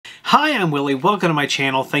Hi, I'm Willie. Welcome to my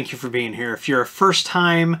channel. Thank you for being here. If you're a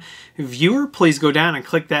first-time viewer, please go down and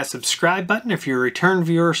click that subscribe button. If you're a return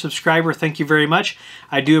viewer or subscriber, thank you very much.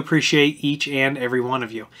 I do appreciate each and every one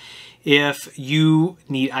of you. If you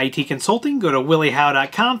need IT consulting, go to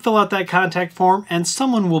williehowe.com, fill out that contact form, and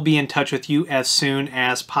someone will be in touch with you as soon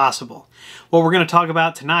as possible. What we're going to talk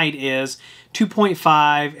about tonight is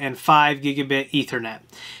 2.5 and 5 gigabit Ethernet.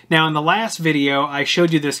 Now, in the last video, I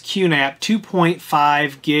showed you this QNAP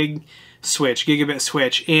 2.5 gigabit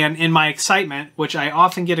switch, and in my excitement, which I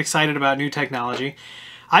often get excited about new technology,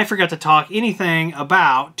 I forgot to talk anything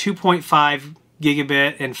about 2.5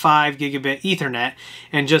 gigabit and 5 gigabit Ethernet,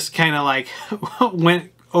 and just kind of like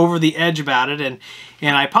went over the edge about it, and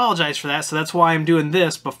I apologize for that. So that's why I'm doing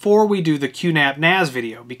this before we do the QNAP NAS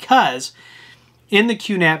video, because in the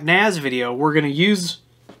QNAP NAS video, we're going to use,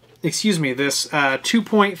 this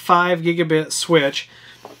 2.5 gigabit switch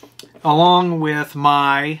along with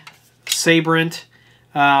my Sabrent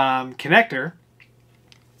connector.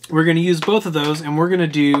 We're going to use both of those, and we're going to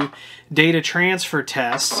do data transfer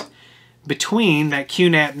tests between that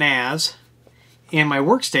QNAP NAS and my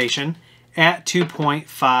workstation at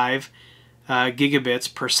 2.5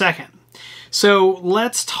 gigabits per second. So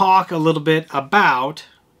let's talk a little bit about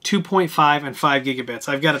 2.5 and 5 gigabits.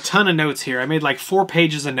 I've got a ton of notes here. I made like 4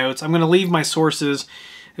 pages of notes. I'm going to leave my sources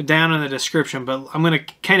down in the description, but I'm going to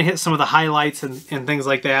kind of hit some of the highlights and things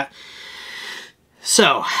like that.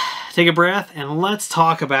 So take a breath and let's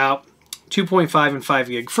talk about 2.5 and 5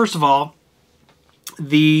 gig. First of all,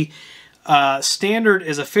 the standard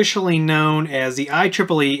is officially known as the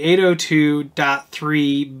IEEE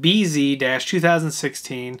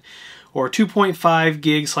 802.3BZ-2016, or 2.5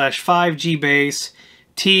 gig / 5G base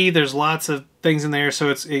T. There's lots of things in there, so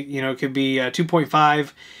it could be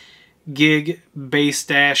 2.5 gig base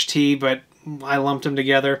 -T, but I lumped them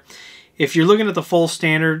together. If you're looking at the full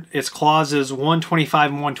standard, it's clauses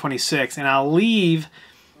 125 and 126, and I'll leave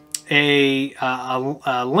a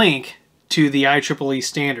link to the IEEE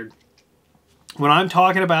standard. When I'm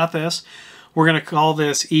talking about this, we're going to call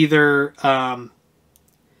this either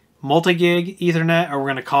multi-gig Ethernet, or we're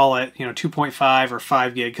going to call it 2.5 or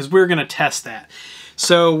 5 gig, because we're going to test that.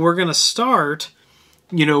 So we're going to start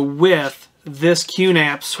with this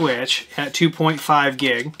QNAP switch at 2.5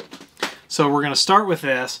 gig. So we're going to start with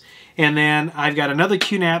this, and then I've got another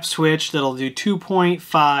QNAP switch that'll do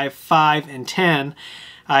 2.5, 5, and 10.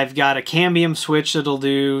 I've got a Cambium switch that'll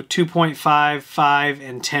do 2.5, 5,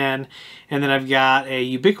 and 10. And then I've got a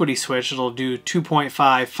Ubiquity switch that'll do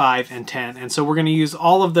 2.5, 5, and 10. And so we're going to use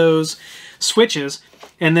all of those switches.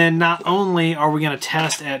 And then not only are we going to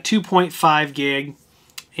test at 2.5 gig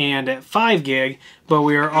and at 5 gig, but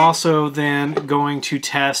we are also then going to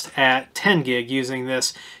test at 10 gig using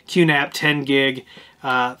this QNAP 10 gig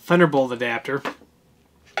Thunderbolt adapter.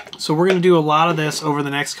 So we're going to do a lot of this over the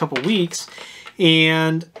next couple weeks.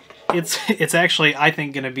 And it's actually, I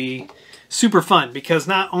think, going to be super fun, because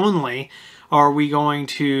not only are we going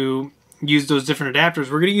to use those different adapters,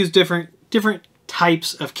 we're going to use different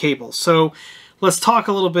types of cables. So let's talk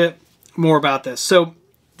a little bit more about this. So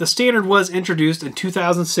the standard was introduced in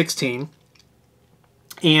 2016,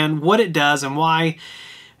 and what it does and why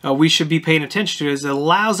we should be paying attention to it is it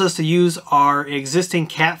allows us to use our existing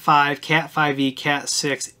Cat5, Cat5e,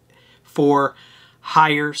 Cat6 for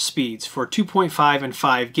higher speeds, for 2.5 and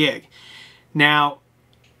 5 gig. Now,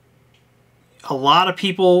 a lot of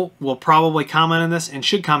people will probably comment on this and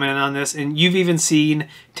should comment on this, and you've even seen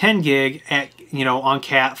 10 gig at on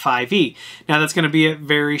Cat5e. Now that's going to be at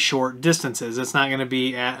very short distances. It's not going to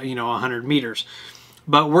be at 100 meters.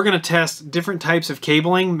 But we're going to test different types of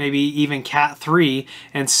cabling, maybe even Cat3,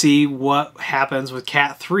 and see what happens with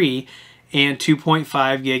Cat3 and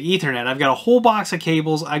 2.5 gig Ethernet. I've got a whole box of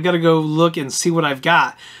cables. I've got to go look and see what I've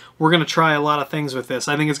got. We're going to try a lot of things with this.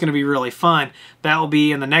 I think it's going to be really fun. That will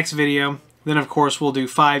be in the next video. Then, of course, we'll do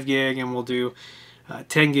 5 gig and we'll do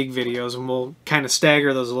 10 gig videos, and we'll kind of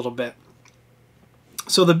stagger those a little bit.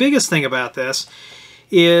 So the biggest thing about this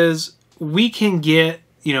is we can get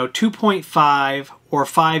 2.5 or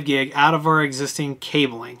 5 gig out of our existing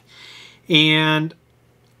cabling. And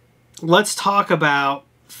let's talk about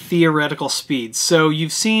theoretical speeds. So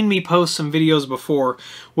you've seen me post some videos before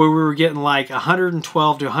where we were getting like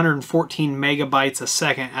 112 to 114 megabytes a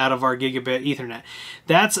second out of our gigabit Ethernet.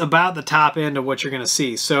 That's about the top end of what you're going to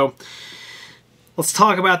see. So let's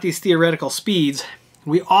talk about these theoretical speeds.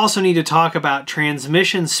 We also need to talk about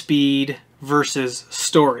transmission speed versus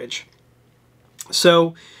storage.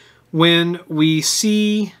 So when we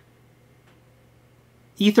see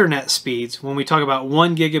Ethernet speeds, when we talk about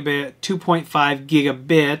 1 gigabit, 2.5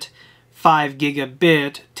 gigabit, 5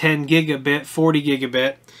 gigabit, 10 gigabit, 40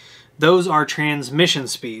 gigabit, those are transmission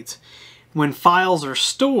speeds. When files are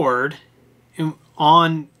stored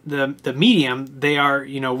on the medium, they are,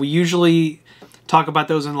 we usually talk about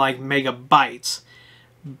those in like megabytes,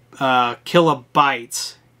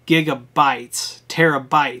 kilobytes, gigabytes,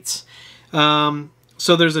 terabytes.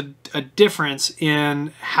 So there's a difference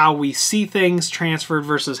in how we see things transferred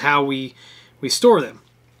versus how we store them.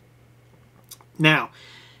 Now,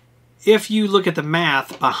 if you look at the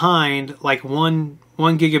math behind like one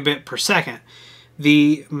gigabit per second,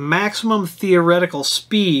 the maximum theoretical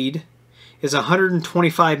speed is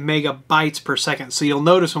 125 megabytes per second. So you'll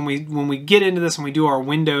notice when we get into this and we do our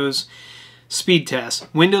Windows speed test,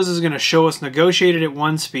 Windows is going to show us negotiated at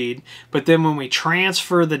one speed, but then when we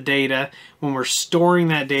transfer the data, when we're storing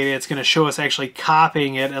that data, it's going to show us actually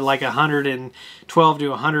copying it at like 112 to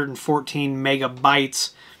 114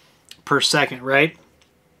 megabytes per second, right?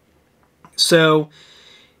 So,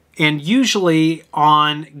 and usually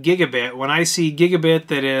on gigabit, when I see gigabit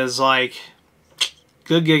that is like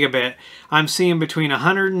good gigabit, I'm seeing between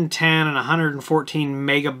 110 and 114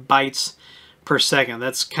 megabytes per second.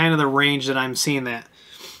 That's kind of the range that I'm seeing that.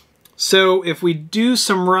 So if we do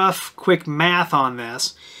some rough, quick math on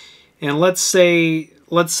this, and let's say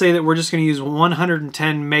that we're just going to use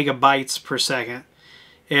 110 megabytes per second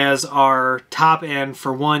as our top end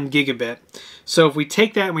for 1 gigabit. So if we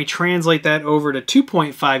take that and we translate that over to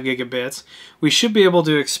 2.5 gigabits, we should be able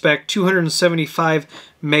to expect 275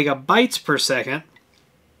 megabytes per second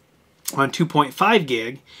on 2.5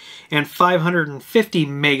 gig and 550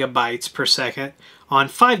 megabytes per second on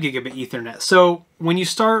 5 gigabit Ethernet. So when you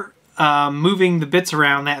start moving the bits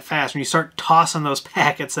around that fast, when you start tossing those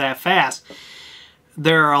packets that fast,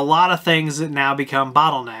 there are a lot of things that now become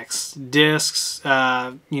bottlenecks. Disks,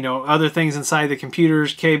 other things inside the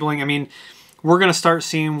computers, cabling. I mean, we're going to start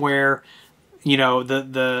seeing where,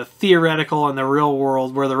 the theoretical and the real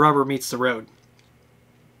world, where the rubber meets the road.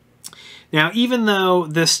 Now, even though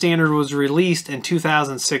this standard was released in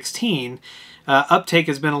 2016, uptake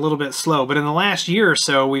has been a little bit slow. But in the last year or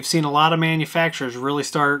so, we've seen a lot of manufacturers really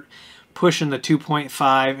start pushing the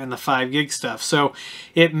 2.5 and the 5 gig stuff. So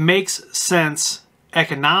it makes sense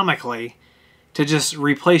economically to just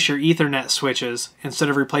replace your Ethernet switches instead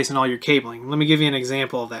of replacing all your cabling. Let me give you an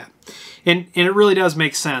example of that. And it really does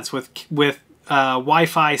make sense with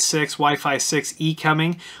Wi-Fi 6, Wi-Fi 6E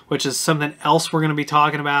coming, which is something else we're going to be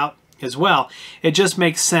talking about as well. It just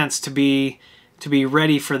makes sense to be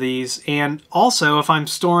ready for these. And also, if I'm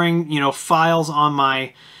storing files on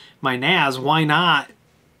my NAS, why not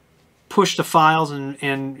push the files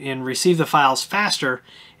and receive the files faster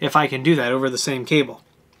if I can do that over the same cable?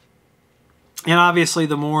 And obviously,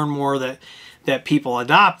 the more and more that people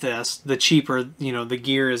adopt this, the cheaper the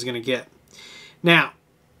gear is going to get. Now,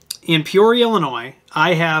 in Peoria, Illinois,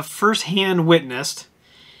 I have firsthand witnessed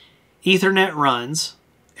Ethernet runs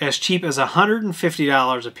as cheap as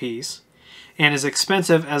 $150 a piece and as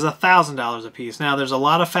expensive as $1,000 a piece. Now, there's a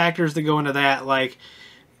lot of factors that go into that, like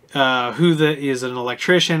is it an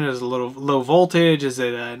electrician, is it low voltage, is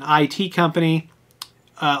it an IT company?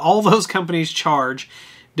 All those companies charge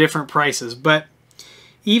different prices, but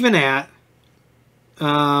even at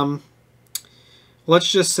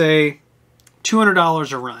let's just say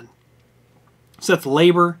 $200 a run. So that's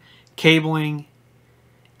labor, cabling,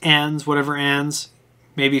 ends, whatever ends,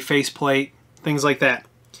 maybe faceplate, things like that.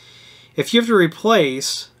 If you have to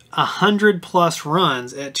replace 100 plus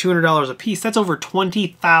runs at $200 a piece, that's over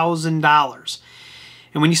 $20,000.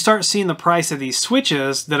 And when you start seeing the price of these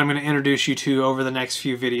switches that I'm going to introduce you to over the next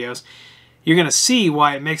few videos, you're going to see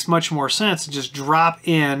why it makes much more sense to just drop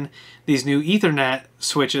in these new Ethernet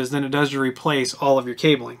switches than it does to replace all of your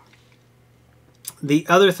cabling. The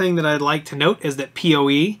other thing that I'd like to note is that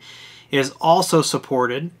PoE is also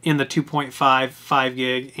supported in the 2.5, 5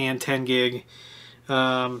 gig, and 10 gig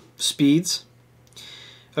speeds.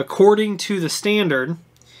 According to the standard,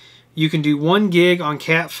 you can do 1 gig on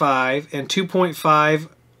Cat5 and 2.5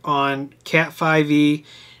 on Cat5e.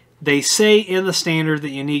 They say in the standard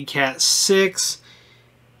that you need Cat6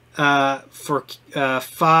 for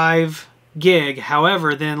 5 gig.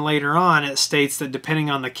 However, then later on it states that depending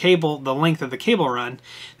on the length of the cable run,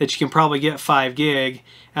 that you can probably get 5 gig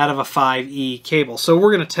out of a 5e cable. So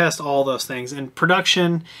we're going to test all those things. In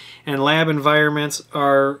production and lab environments,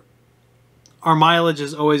 our mileage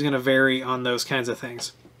is always going to vary on those kinds of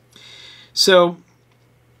things. So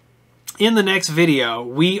in the next video,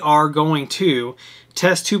 we are going to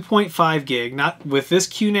test 2.5 gig, not with this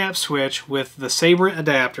QNAP switch, with the Sabrent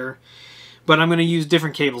adapter, but I'm going to use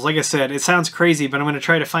different cables. Like I said, it sounds crazy, but I'm going to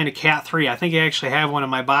try to find a Cat 3. I think I actually have one in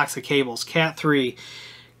my box of cables. Cat 3,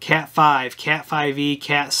 Cat 5, Cat 5e,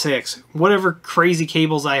 Cat 6, whatever crazy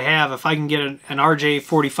cables I have. If I can get an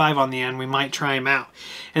RJ45 on the end, we might try them out.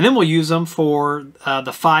 And then we'll use them for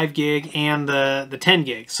the 5 gig and the 10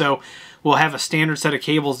 gig. So we'll have a standard set of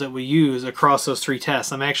cables that we use across those 3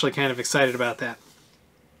 tests. I'm actually kind of excited about that.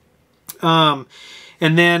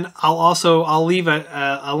 And then I'll leave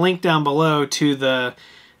a link down below to the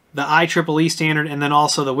IEEE standard, and then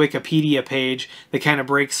also the Wikipedia page that kind of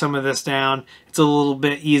breaks some of this down. It's a little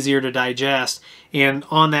bit easier to digest. And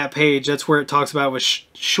on that page, that's where it talks about with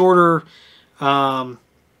shorter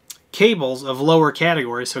cables of lower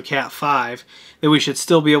categories, so Cat 5, that we should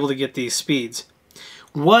still be able to get these speeds.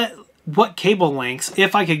 What cable lengths,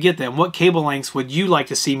 if I could get them, what cable lengths would you like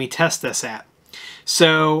to see me test this at?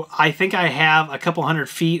 So I think I have a couple hundred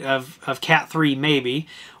feet of Cat 3 maybe,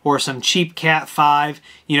 or some cheap Cat 5.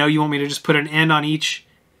 You know, you want me to just put an end on each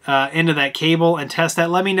end of that cable and test that?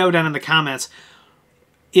 Let me know down in the comments,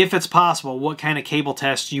 if it's possible, what kind of cable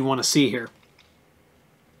test you want to see here.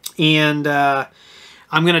 And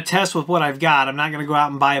I'm going to test with what I've got. I'm not going to go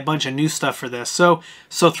out and buy a bunch of new stuff for this. So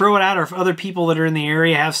throw it out, or if other people that are in the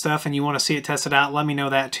area have stuff and you want to see it tested out, let me know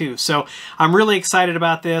that too. So I'm really excited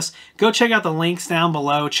about this. Go check out the links down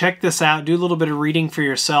below. Check this out. Do a little bit of reading for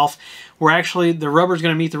yourself. The rubber's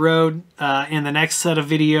going to meet the road in the next set of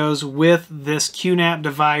videos with this QNAP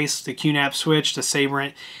device, the QNAP switch, the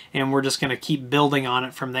Sabrent, and we're just going to keep building on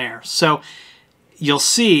it from there. So you'll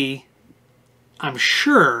see, I'm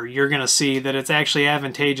sure you're going to see that it's actually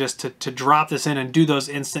advantageous to drop this in and do those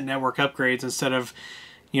instant network upgrades instead of,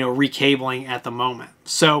 you know, recabling at the moment.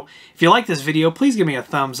 So if you like this video, please give me a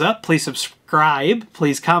thumbs up. Please subscribe.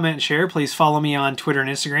 Please comment and share. Please follow me on Twitter and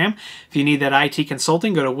Instagram. If you need that IT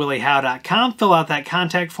consulting, go to williehowe.com. Fill out that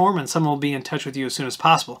contact form and someone will be in touch with you as soon as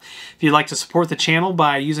possible. If you'd like to support the channel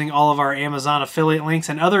by using all of our Amazon affiliate links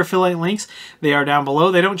and other affiliate links, they are down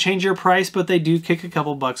below. They don't change your price, but they do kick a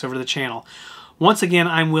couple bucks over the channel. Once again,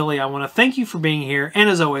 I'm Willie. I want to thank you for being here, and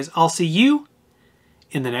as always, I'll see you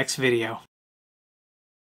in the next video.